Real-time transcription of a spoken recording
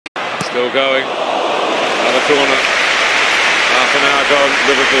Still going. Another corner. Half an hour gone.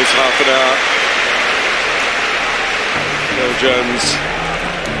 Liverpool's half an hour. Phil Jones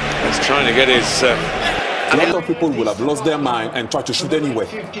is trying to get his... A lot of people will have lost their mind and try to shoot anyway.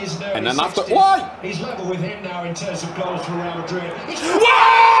 And then after... Why? He's level with him now in terms of goals for Real Madrid. I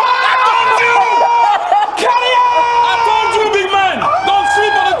told you! I told you, big man! Don't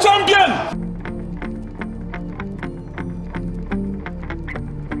sleep on the champion!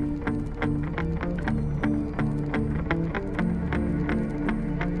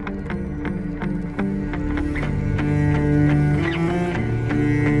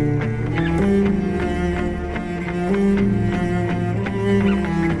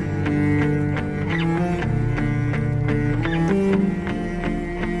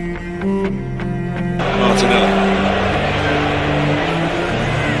 Martinelli.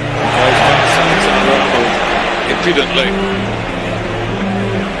 Goes past Alexander-Arnold impudently.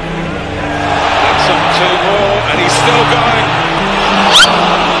 That's on two more, and he's still going.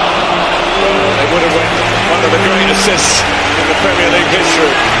 They would have won one of the great assists in the Premier League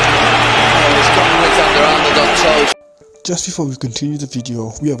history. It's got Alexander-Arnold on toes. Just before we continue the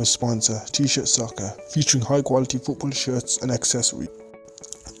video, we have a sponsor, T-Shirt Soccer, featuring high quality football shirts and accessories.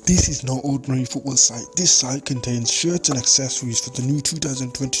 This is no ordinary football site. This site contains shirts and accessories for the new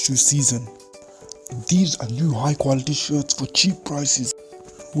 2022 season. These are new high quality shirts for cheap prices.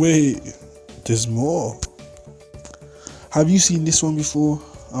 Wait, there's more. Have you seen this one before?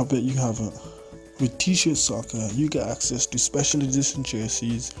 I bet you haven't. With T-Shirt Soccer, you get access to special edition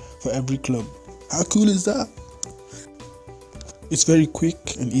jerseys for every club. How cool is that? It's very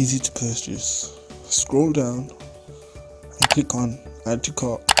quick and easy to purchase. Scroll down and click on add to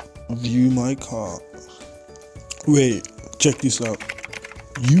cart, view my cart. Wait, check this out.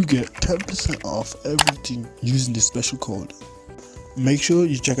 You get 10% off everything using this special code. Make sure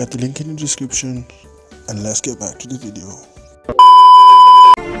you check out the link in the description, and let's get back to the video.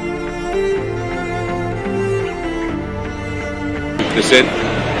 This in.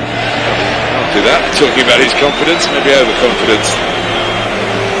 Can't do that. Talking about his confidence, maybe overconfidence.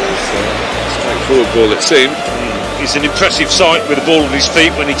 Straightforward ball it seemed. He's an impressive sight with the ball on his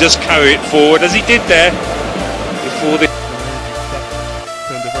feet when he does carry it forward, as he did there before the...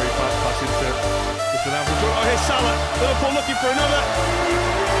 Turned a very fast pass into Fernando. Oh, here's Salah. Liverpool looking for another.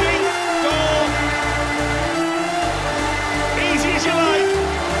 Big goal. Easy as you like.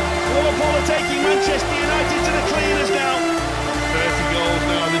 Liverpool are taking Manchester United to the cleaners now. 30 goals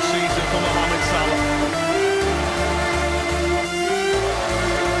now this season for Mohamed Salah.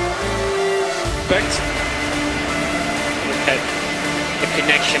 Thanks. The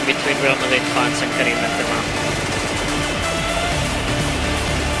connection between Real Madrid fans and Karim Benzema.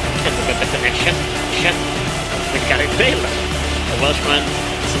 And look at the connection with Gareth Bale. The Welshman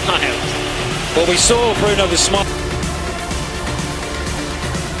smiles. Well, we saw Bruno was smart.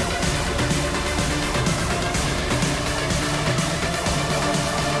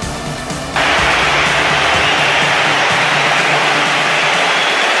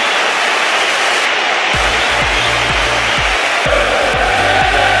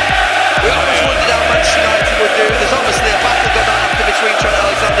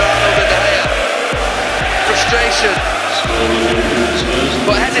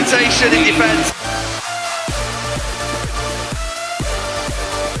 But hesitation in defence.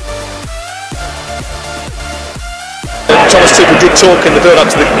 Thomas Tuchel did talk in the build-up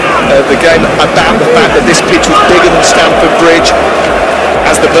to the game about the fact that this pitch was bigger than Stamford Bridge,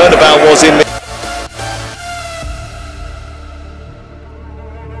 as the Bernabeu was in the...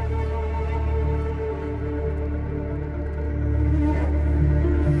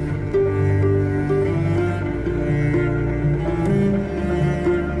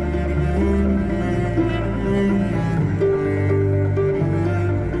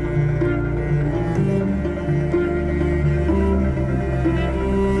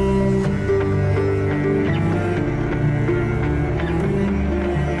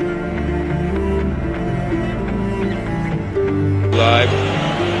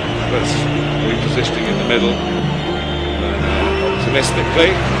 But repositioning in the middle,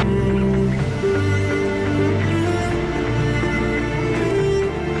 optimistically.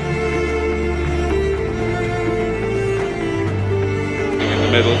 In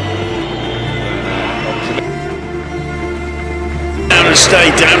the middle. Down and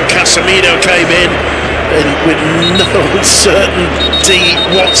stayed down. Casemiro came in with no uncertainty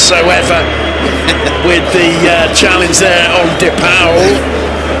whatsoever with the challenge there on DePaul.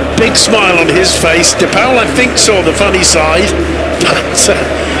 Big smile on his face. DePaul, I think, saw the funny side, but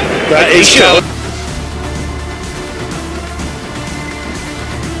that is short.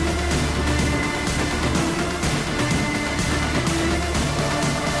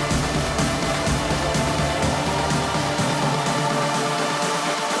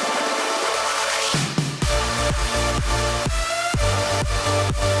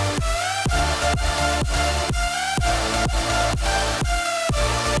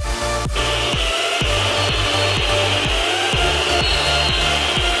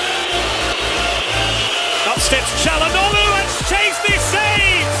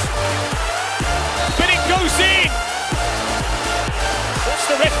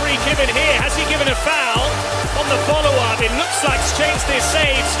 referee given here? Has he given a foul? On the follow-up, it looks like Szczęsny's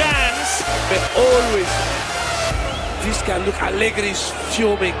save stands. But always, this guy, look, Allegri's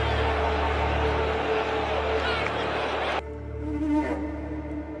fuming.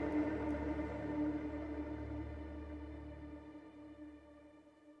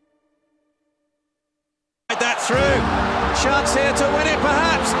 That through. Chance here to win it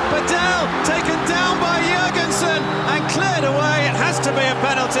perhaps. Badal taken down by Jurgensen and cleared away. It has to be a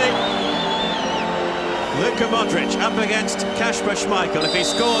penalty. Luka Modric up against Kasper Schmeichel. If he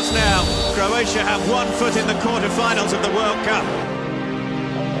scores now, Croatia have 1 foot in the quarterfinals of the World Cup.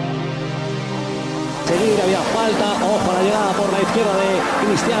 Seguir, había falta, ojo a la llegada por la izquierda de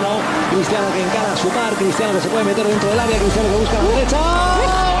Cristiano. Cristiano que encara a su par, Cristiano que se puede meter dentro del área, Cristiano que busca a la derecha.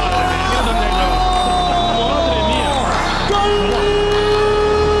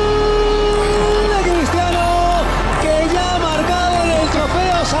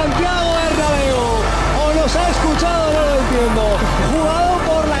 Santiago Bernabéu, o nos ha escuchado, no lo entiendo. Jugador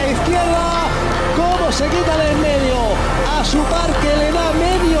por la izquierda, cómo se quita del medio a su par que le da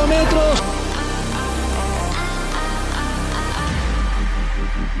medio metro.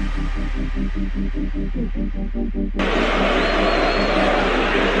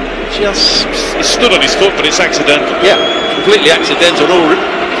 Just he stood on his foot, but it's accidental. Yeah, completely accidental.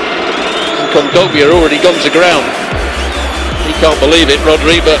 Kondogbia already gone to ground. He can't believe it,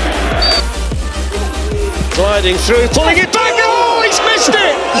 Rodri, but gliding through, pulling it back. Oh, he's missed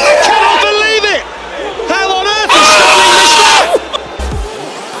it! I cannot believe it! How on earth has Sterling missed that?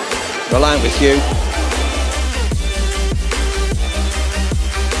 The line with you.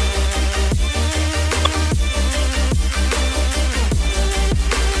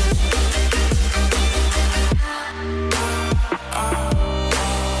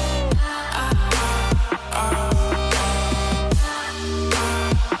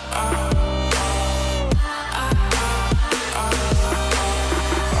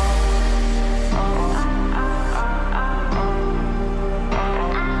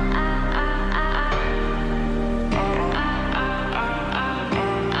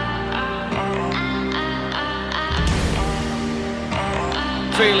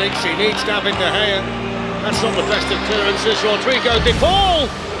 Felix, he needs David De Gea. That's not the best of clearances. Rodrigo De Paul!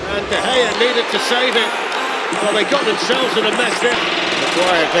 And De Gea needed to save it. Well, they got themselves in a mess there.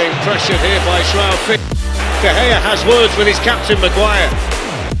 Maguire being pressured here by João Felix. De Gea has words with his captain, Maguire.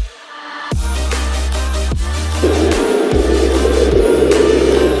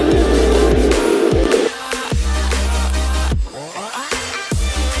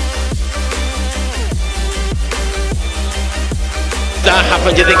 That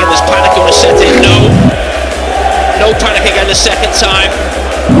happened, you think there's panic on the set in? No panic again the second time.